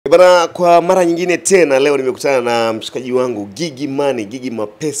Bana, kwa mara nyingine tena leo nimekutana na mshikaji wangu Gigy Money, Gigy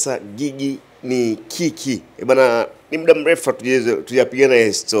Mapesa, Gigy ni kiki. Bana, ni muda mrefu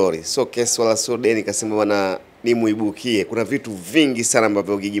tujapigana story. So kesi wala so deni, kasema bana nimuibukie. Kuna vitu vingi sana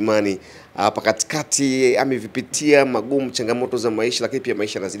ambavyo Gigy Money hapa katikati amevipitia, magumu, changamoto za maisha, lakini pia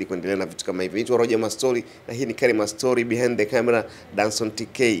maisha yanazidi kuendelea na vitu kama hivi. Naitwa Carrymastory na hii ni Carrymastory, behind the camera Danson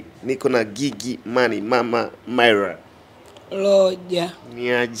TK. Niko na Gigy Money, Mama Myra. Loja.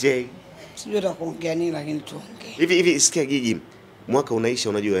 Ni aje? Sijui atakuongea nini lakini tuongee. Hivi sikia Gigy, mwaka unaisha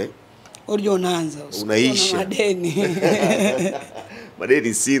unajua Unajua unaanza. Unaisha. Madeni.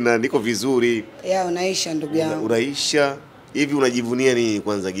 Madeni sina, niko vizuri. Unaisha ndugu yangu. Unaisha. Hivi unajivunia nini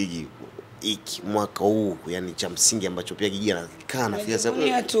kwanza Gigy? Iki mwaka huu, yani cha msingi ambacho pia Gigy anakaa na fia sababu.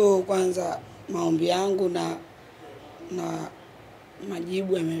 Najivunia tu kwanza maombi yangu na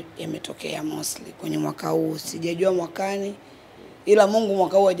majibu yametokea mostly kwenye mwaka huu. Sijajua mwakani, ila Mungu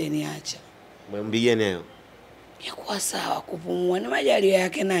mwaka huu hajaniacha. Maombi gani hayo? Ya kuwa sawa, kupumua ni majaliwa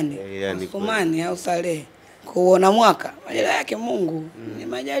yake nani? Yani Kumani au Saleh. Kuona mwaka majaliwa yake Mungu. Ni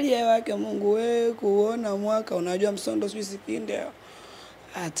majaliwa yake Mungu. Wewe kuona mwaka, unajua msondo sisi sipinde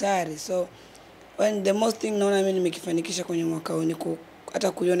hatari. So when the most thing naona mimi nimekifanikisha kwenye mwaka huu ni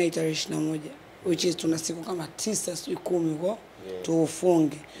hata kuiona tarehe 21, which is tuna siku kama 9 sio 10 huko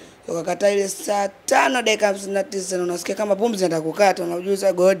tuufunge. Ukakata ile saa 5 dakika 59 na unasikia kama pumzi zinataka kukata,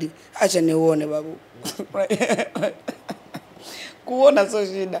 unajuza God, acha niuone babu. Kuona sio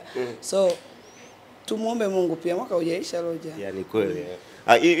shida. So tumuombe Mungu pia mwaka hujaisha Loja. Yani kweli.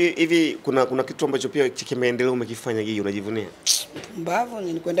 Hivi kuna kitu ambacho pia kimeendelea umekifanya Gigy, unajivunia? Mbavu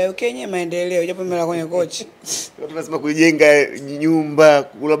nilikwenda UK yenyewe maendeleo japo mimi la kwenye coach. Watu wanasema kujenga nyumba,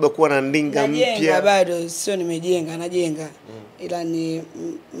 labda kuwa na ndinga mpya. Najenga bado, sio nimejenga, najenga. Ila ni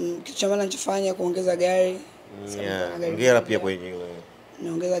kitu cha maana ninachofanya kuongeza gari. Ngera pia kwenye hilo.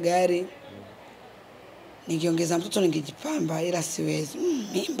 Niongeza gari. Nikiongeza mtoto ningejipamba ila siwezi.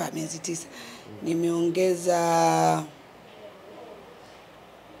 Mimba miezi 9. Nimeongeza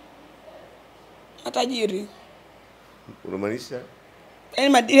matajiri. Unamaanisha? Yaani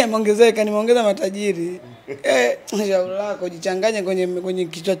madini yameongezeka, nimeongeza matajiri. Shauri lako jichanganye kwenye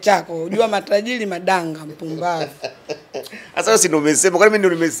kichwa chako. Unajua matajiri madanga mpumbavu. Sasa si ndio umesema, kwani mimi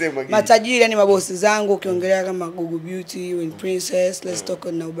ndio nimesema Gigy? Matajiri yani mabosi zangu ukiongelea kama Google Beauty, Win Princess, let's talk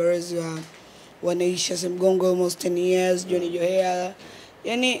na ubarazi wa wanaisha Semgongo almost 10 years, Johnny Johea.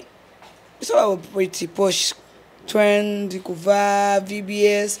 Yani it's all about pretty posh trend, kuvaa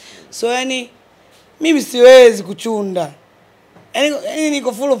VBS. So yani mimi siwezi kuchunda. Yani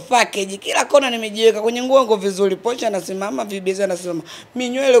niko full of package. Kila kona nimejiweka, kwenye nguo niko vizuri. Pocha anasimama, VBS anasimama. Mimi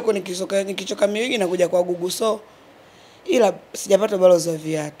nywele huko nikichoka miwigi na kuja kwa Google. So ila sijapata balozi wa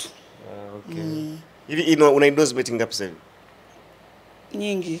viatu. Okay. Hivi una endorsement ngapi sasa?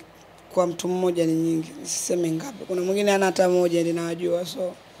 Nyingi. Kwa mtu mmoja ni nyingi. Nisiseme ngapi. Kuna mwingine ana hata moja ndio najua.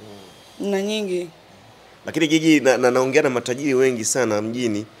 So na nyingi. Lakini Gigy naongea na matajiri wengi sana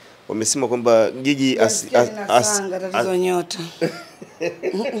mjini. Wamesema kwamba Gigy tatizo nyota.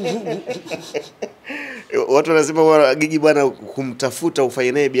 Watu wanasema kwa Gigy bwana kumtafuta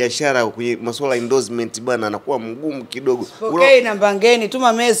ufanye naye biashara kwenye masuala endorsement bwana anakuwa mgumu kidogo. Okay, namba ngeni,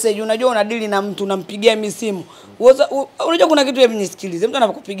 tuma message, unajua unadili na mtu unampigia mimi simu. Unajua kuna kitu hebu nisikilize. Mtu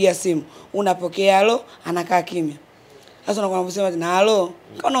anapokupigia simu, unapokea halo, anakaa kimya. Sasa unakuwa unasema na halo,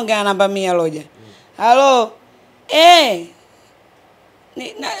 kama unaongea namba 100 Loja. Halo.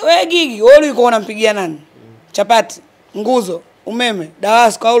 Wewe Gigy, wewe ulikuwa unampigia nani? Chapati, nguzo, umeme,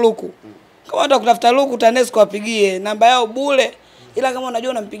 dawasco au luku. Kama unataka kutafuta luku TANESCO wapigie, namba yao bure. Ila kama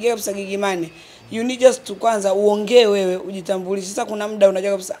unajua unampigia kabisa Gigy Money, you need just to kwanza uongee wewe, ujitambulishe. Sasa kuna muda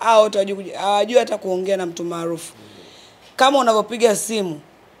unajua kabisa watu hawajui hata kuongea na mtu maarufu. Kama unavopiga simu,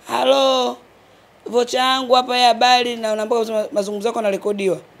 halo, vocha yangu hapa ya habari na unaambiwa mazungumzo yako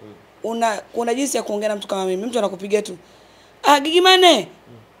yanarekodiwa. Kuna jinsi ya kuongea na mtu kama mimi. Mtu anakupigia tu, Gigy Money,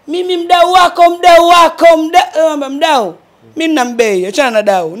 mimi mdau wako, mdau. Mimi nina mbei, achana na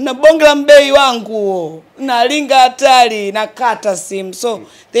dau. Nina bonge la mbei wangu. Nalinga hatari, nakata simu. So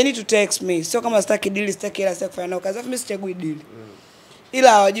they need to text me. So kama sitaki deal, sitaki ila sitaki kufanya nao kazi, mimi sichagui deal.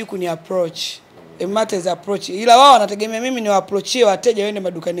 Ila hawajui kuni approach. The matter is approach. Ila wao wanategemea mimi ni wa-approachie wateja waende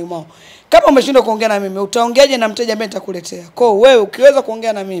madukani mwao. Kama umeshindwa kuongea na mimi, utaongeaje na mteja ambaye nitakuletea? Kwa wewe ukiweza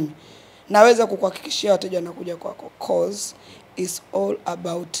kuongea na mimi, naweza kukuhakikishia wateja wanakuja kwako. Cause is all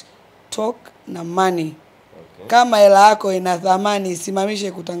about talk na money. Okay. Kama hela yako ina thamani,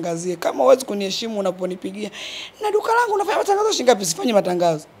 isimamishe kutangazie. Kama huwezi kuniheshimu unaponipigia, na duka langu unafanya matangazo shilingi ngapi? Sifanyi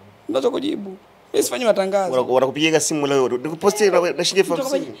matangazo. Ndio kujibu. Mimi sifanyi matangazo. Wanakupigia simu leo, nikupostie na shilingi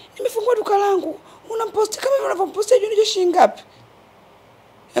 50. Nimefungua duka langu. Unamposti kama hivyo unavompostia hiyo ni shilingi ngapi?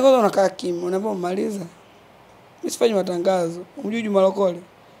 Kwanza unakaa kimya, unapomaliza. Mimi sifanyi matangazo. Unajua Juma Lokole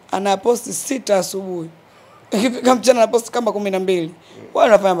ana post 6 asubuhi. Ikifika mchana na post kama 12. Wao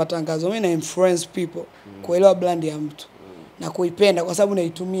wanafanya matangazo. Mimi na influence people kuelewa brand ya mtu na kuipenda kwa sababu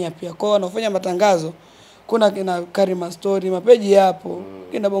naitumia pia. Kwa hiyo wanafanya matangazo. Kuna kina Carrymastory, mapeji hapo,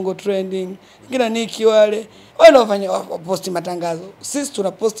 kina Bongo Trending, kina Niki wale. Wao wanafanya post matangazo. Sisi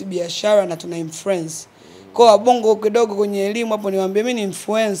tuna post biashara na tuna influence. Kwa Bongo kidogo kwenye elimu hapo niwaambie mimi ni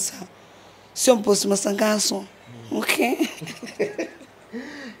influencer. Sio post matangazo. Okay.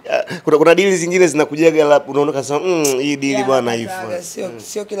 Kuna deal zingine zinakujaga la unaona kama hii deal bwana haifa.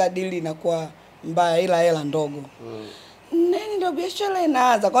 Sio kila deal inakuwa mbaya, ila hela ndogo. Nani ndio biashara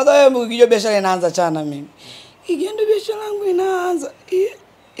inaanza? Kwanza wewe ukijua biashara inaanza chana mimi. Hii ndio biashara yangu inaanza.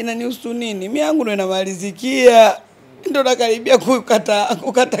 Inanihusu nini? Mimi yangu ndio inamalizikia. Ndio nakaribia kukata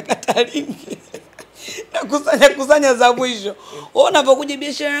lingi. Na kusanya za mwisho. Wewe unapokuja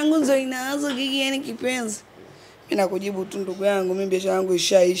biashara yangu ndio inaanza Gigy yani kipenzi. Mimi nakujibu tu ndugu yangu, mimi biashara yangu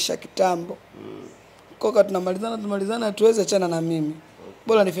ishaisha kitambo. Koka tunamalizana tuweze achana na mimi.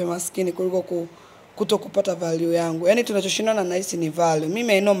 Bora nife maskini kuliko kutokupata value yangu. Yaani tunachoshindana na hisi ni value.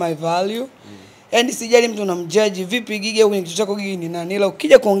 Mimi I know my value. Yaani sijali mtu unamjudge vipi Gigy au kwenye kitu chako Gigy ni nani. Ila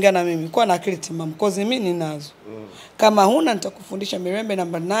ukija kuongea na mimi kwa na akili timamu cause mimi ninazo. Kama huna nitakufundisha mirembe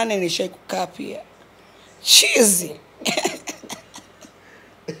namba 8 nilishai kukaa pia. Cheesy.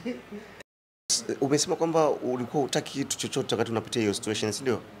 Umesema kwamba ulikuwa hutaki kitu chochote wakati unapitia hiyo situation, si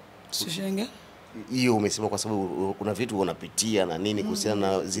ndio? Situation hiyo umesema kwa sababu kuna vitu unapitia na nini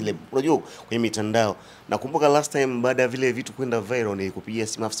kuhusiana na zile unajua kwenye mitandao. Nakumbuka last time baada ya vile vitu kwenda viral nilikupigia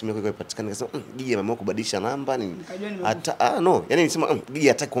simu yako ikapatikana nikasema Gigy ameamua kubadilisha namba nini? Hata no, yani nilisema Gigy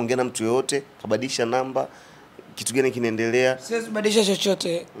hataki kuongea na mtu yote, kabadilisha namba. Kitu gani kinaendelea? Siwezi kubadilisha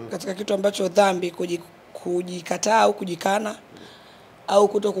chochote katika kitu ambacho dhambi kujikataa au kujikana au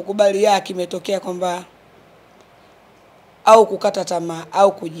kutokukubali kimetokea kwamba au kukata tamaa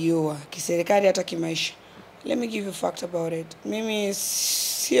au kujiua kiserikali hata kimaisha. Let me give you fact about it. Mimi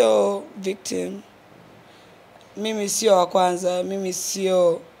sio victim. Mimi sio wa kwanza, mimi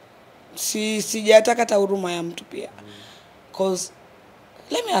sijataka hata huruma ya mtu pia. Cause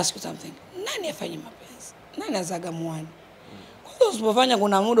let me ask you something. Nani afanye mapenzi? Nani azaga mwani? Kwa usipofanya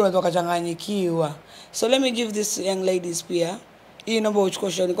kuna muda unatoka changanyikiwa. So let me give this young ladies pia. Hii naomba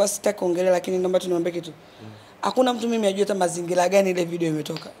uchukue shauri kwa sitaki kuongelea lakini naomba tuniambie kitu. Hakuna mtu mimi ajue hata mazingira gani ile video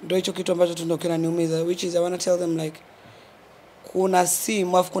imetoka. Ndio hicho kitu ambacho tunakionaniumiza, which is I want to tell them like kuna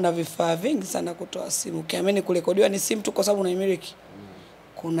simu afu kuna vifaa vingi sana kutoa simu. Ukiamini kurekodiwa ni simu tu kwa sababu unaimiliki.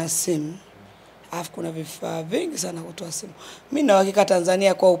 Kuna simu afu kuna vifaa vingi sana kutoa simu. Mimi na hakika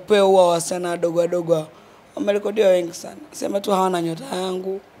Tanzania kwa upeo huo wasichana wadogo wamerekodiwa wengi sana. Sema tu hawana nyota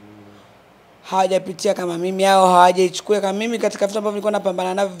yangu. Hawajapitia kama mimi au hawajaichukua kama mimi katika vitu ambavyo nilikuwa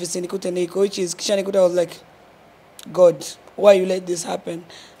napambana navyo visinikuta niko which is kisha nikuta I was like God, why you let this happen?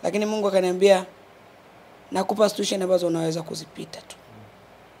 Lakini Mungu akaniambia nakupa situation ambazo unaweza kuzipita tu.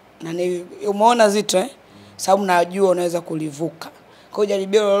 Na ni umeona zito sababu najua unaweza kulivuka. Kwa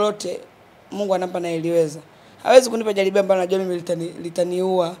jaribio lolote Mungu anampa na iliweza. Hawezi kunipa jaribio ambalo najua mimi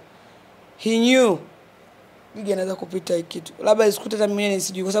litaniua. He knew Gigy anaweza kupita hiki kitu. Labda isikute hata mimi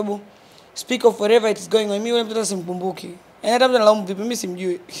nisijui kwa sababu speak of whatever it is going on, mimi yule mtoto simkumbuki. Yaani hata mtu analaumu vipi mimi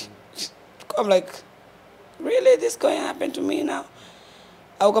simjui. I'm like really this going to happen to me now?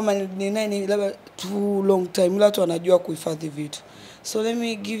 Au kama ni nani labda too long time ila watu wanajua kuhifadhi vitu. So let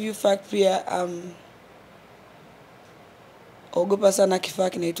me give you fact pia ogopa sana kifaa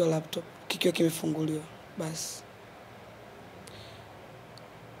kinaitwa laptop kikiwa kimefunguliwa. Basi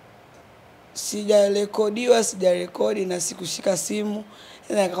sijarekodi na sikushika simu.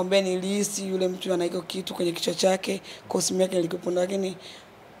 Na nikamwambia nilihisi yule mtu ana iko kitu kwenye kichwa chake, kwa simu yake ilikuwa lakini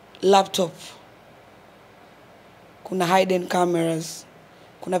laptop kuna hidden cameras.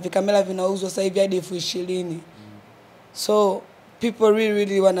 Kuna vikamera vinauzwa sasa hivi hadi 20,000. So people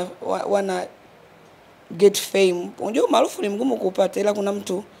really wanna get fame. Unajua maarufu ni mgumu kupata ila kuna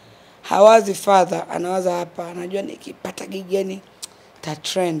mtu hawazi father anawaza hapa anajua nikipata Gigy yani ta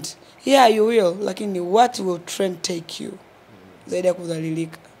trend. Yeah you will, lakini what will trend take you? Zaidi ya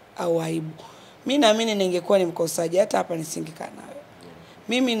kudhalilika au aibu. Mimi naamini ningekuwa ni mkosaji hata hapa nisingekaa nawe.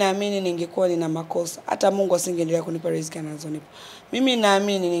 Mimi naamini ningekuwa nina makosa hata Mungu asingeendelea kunipa riziki anazonipa. Mimi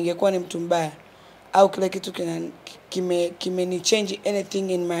naamini ningekuwa ni mtu mbaya au kile kitu kimeni change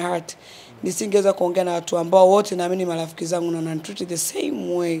anything in my heart. Nisingeweza kuongea na watu ambao wote naamini marafiki zangu na wananitreat the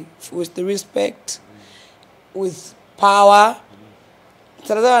same way with the respect, with power.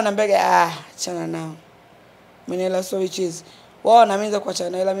 Sasa wananiambia achana nao. Mwenela so which is wao naanza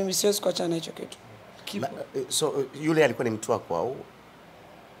kuachana ila mimi siwezi kuachana hicho kitu. So yule alikuwa ni mtu wako au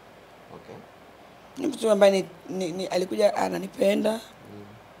Ni mtu ambaye alikuja ananipenda.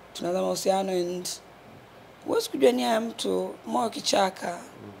 Tunaanza mahusiano and huwezi kujua nia ya mtu, moyo kichaka,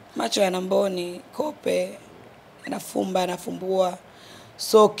 macho yana mboni, kope, yanafumba, yanafumbua.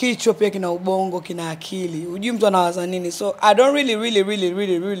 So kichwa pia kina ubongo, kina akili. Hujui mtu anawaza nini. So I don't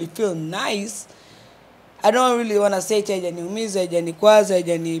really feel nice. I don't really want to say it haijaniumiza, haijanikwaza,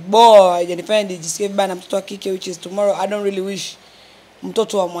 haijanibore, haijanifanya nijisikie vibaya na mtoto wa kike, which is tomorrow. I don't really wish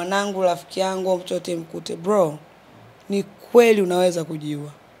mtoto wa mwanangu, rafiki yangu, mtoto mkute. Bro, ni kweli unaweza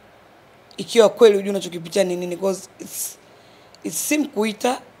kujiua. Ikiwa kweli hujui unachokipitia ni nini, because it's sim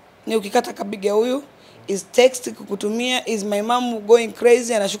kuita, ni ukikata kabiga huyu, is text kukutumia, is my mom going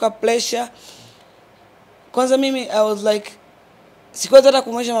crazy, anashuka pressure. Kwanza mimi I was like, sikuweza hata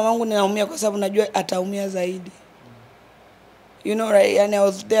kumwonyesha mamangu ninaumia kwa sababu najua ataumia zaidi. You know, right? And I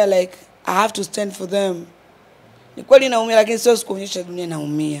was there like, I have to stand for them. Ni kweli naumia, lakini sio sikuonyesha dunia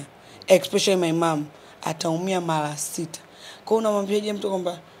naumia. Especially my mom, ataumia mara 6. Kwa unamwambiaje mtu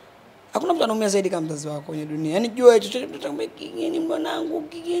kwamba hakuna mtu anaumia zaidi kama mzazi wako kwenye dunia. Yaani jua chochote mtu atakwambia Gigy mwanangu,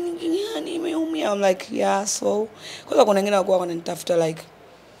 Gigy imeumia. I'm like, yeah, so. Kwanza kuna wengine wako wananitafuta like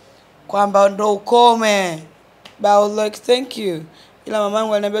kwamba ndo ukome. But I was like, thank you. Ila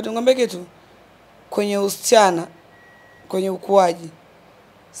mamangu aliniambia tungombe kitu kwenye usichana, kwenye ukuaji.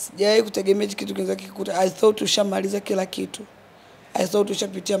 Sijawahi kutegemea kitu kinaweza kikukuta. I thought ushamaliza kila kitu. I thought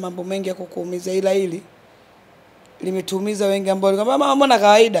ushapitia mambo mengi ya kukuumiza, ila hili limetuumiza wengi ambao kama mama mbona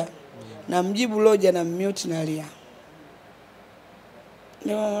kawaida. Na mjibu loja na mute na lia.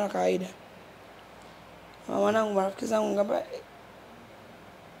 Ni mama kawaida. Mama wangu marafiki zangu ngamba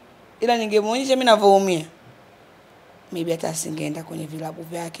ila ningemuonyesha mimi ninavyoumia. Maybe hata asingeenda kwenye vilabu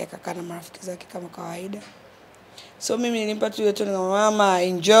vyake akakaa na marafiki zake kama kawaida. So mimi nilimpa tu yote na mama,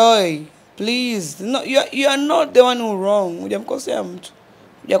 enjoy please. No, you are not the one who wrong. Hujamkosea mtu.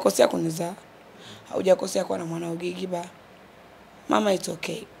 Hujakosea kunizaa. Hujakosea kuwa na mwanao Gigy ba. Mama, it's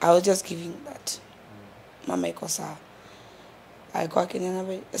okay. I was just giving that. Mama iko sawa. Alikuwa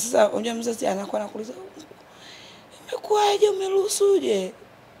akiniambia sasa unajua mzazi anakuwa anakuuliza imekuaje umeruhusuje?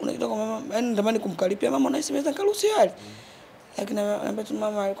 Unaita kwa mama, yaani natamani kumkaripia mama, unahisi mimi nikaruhusu yale. Lakini anambia tu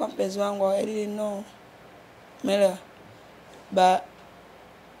mama alikuwa mpenzi wangu, I didn't know. Mela. Ba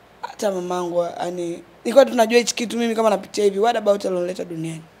hata mamangu yani nilikuwa tunajua hichi kitu mimi kama napitia hivi. What about alonileta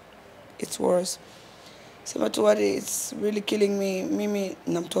duniani? It's worse. Sema tu what it's really killing me. Mimi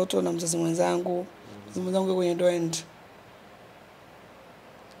na mtoto na mzazi mwenzangu. Mzazi mwenzangu kwenye ndoa end.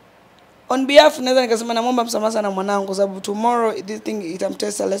 On behalf naweza nikasema naomba msamaha sana mwanangu kwa sababu tomorrow this thing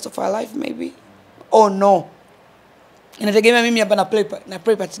itamtest the rest of our life maybe. Oh no. Inategemea mimi hapa na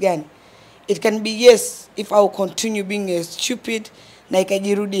play part gani. It can be yes if I will continue being a stupid na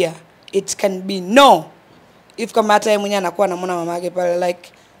ikajirudia. It can be no if kama hata yeye mwenyewe anakuwa anamuona mama yake pale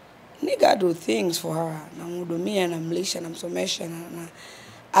like nigga do things for her. Namhudumia, namlisha, namsomesha na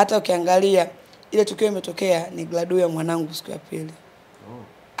hata ukiangalia ile tukio imetokea ni graduate ya mwanangu siku ya pili.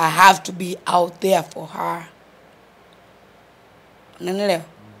 I have to be out there for her. Unanielewa?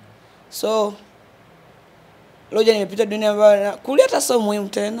 So loja nimepita dunia ambayo kulia hata sio muhimu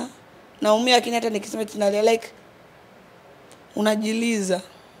tena. Naumia lakini hata nikisema tunalia like unajiliza.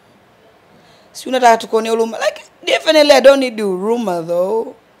 Si unataka tukuone huruma. Like definitely I don't need to rumor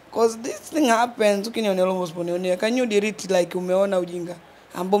though. Because this thing happens. Ukinione huruma usiponione. Can you delete like umeona ujinga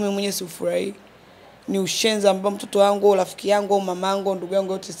ambao mimi mwenyewe sifurahi? Ni ushenza ambao mtoto wangu, rafiki yangu, mamangu, ndugu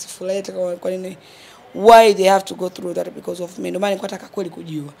yangu wote sifurahi kwa nini? Why they have to go through that because of me? Ndio maana nataka kweli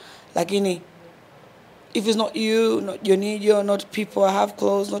kujua. Lakini if it's not you, not Jonijo, not people I have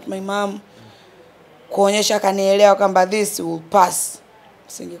close, not my mom, kuonyesha kanielewa kwamba this will pass.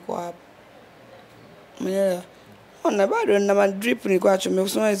 Singekuwa hapa. Mwenyewe. Ona bado na madrip nilikuwa nachomea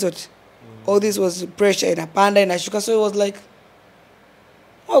kusoma zote. All this was pressure inapanda inashuka, so it was like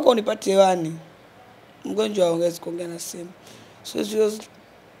wako nipatie wani. Mgonjwa haongezi kuongea na simu. So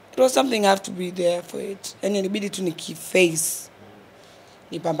it was something I have to be there for it. And inabidi tu nikiface.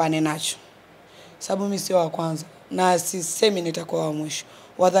 Nipambane nacho. Sababu mimi sio wa kwanza na sisemi nitakuwa wa mwisho.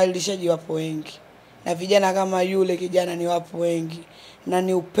 Wadhalilishaji wapo wengi. Na vijana kama yule kijana ni wapo wengi na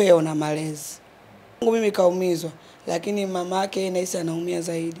ni upeo na malezi. Mimi kaumizwa lakini mama yake inahisi anaumia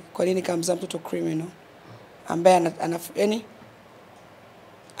zaidi. Kwa nini kamzaa mtoto criminal? Ambaye yani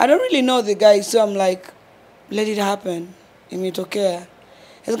I don't really know the guy, so I'm like let it happen. Imetokea.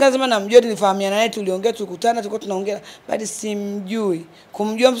 Sasa kama namjua nifahamiana naye tuliongea tukutana tulikuwa tunaongea but simjui.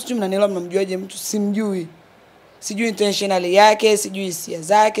 Kumjua mtu mnanielewa mnamjuaje mtu simjui. Sijui intentionally yake, sijui hisia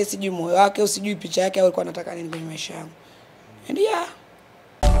zake, sijui moyo wake, sijui picha yake au alikuwa anataka nini kwenye maisha yangu. And yeah.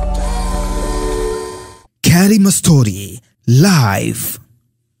 Carrymastory live.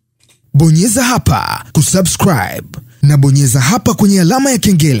 Bonyeza hapa kusubscribe na bonyeza hapa kwenye alama ya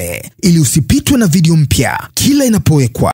kengele ili usipitwe na video mpya kila inapowekwa.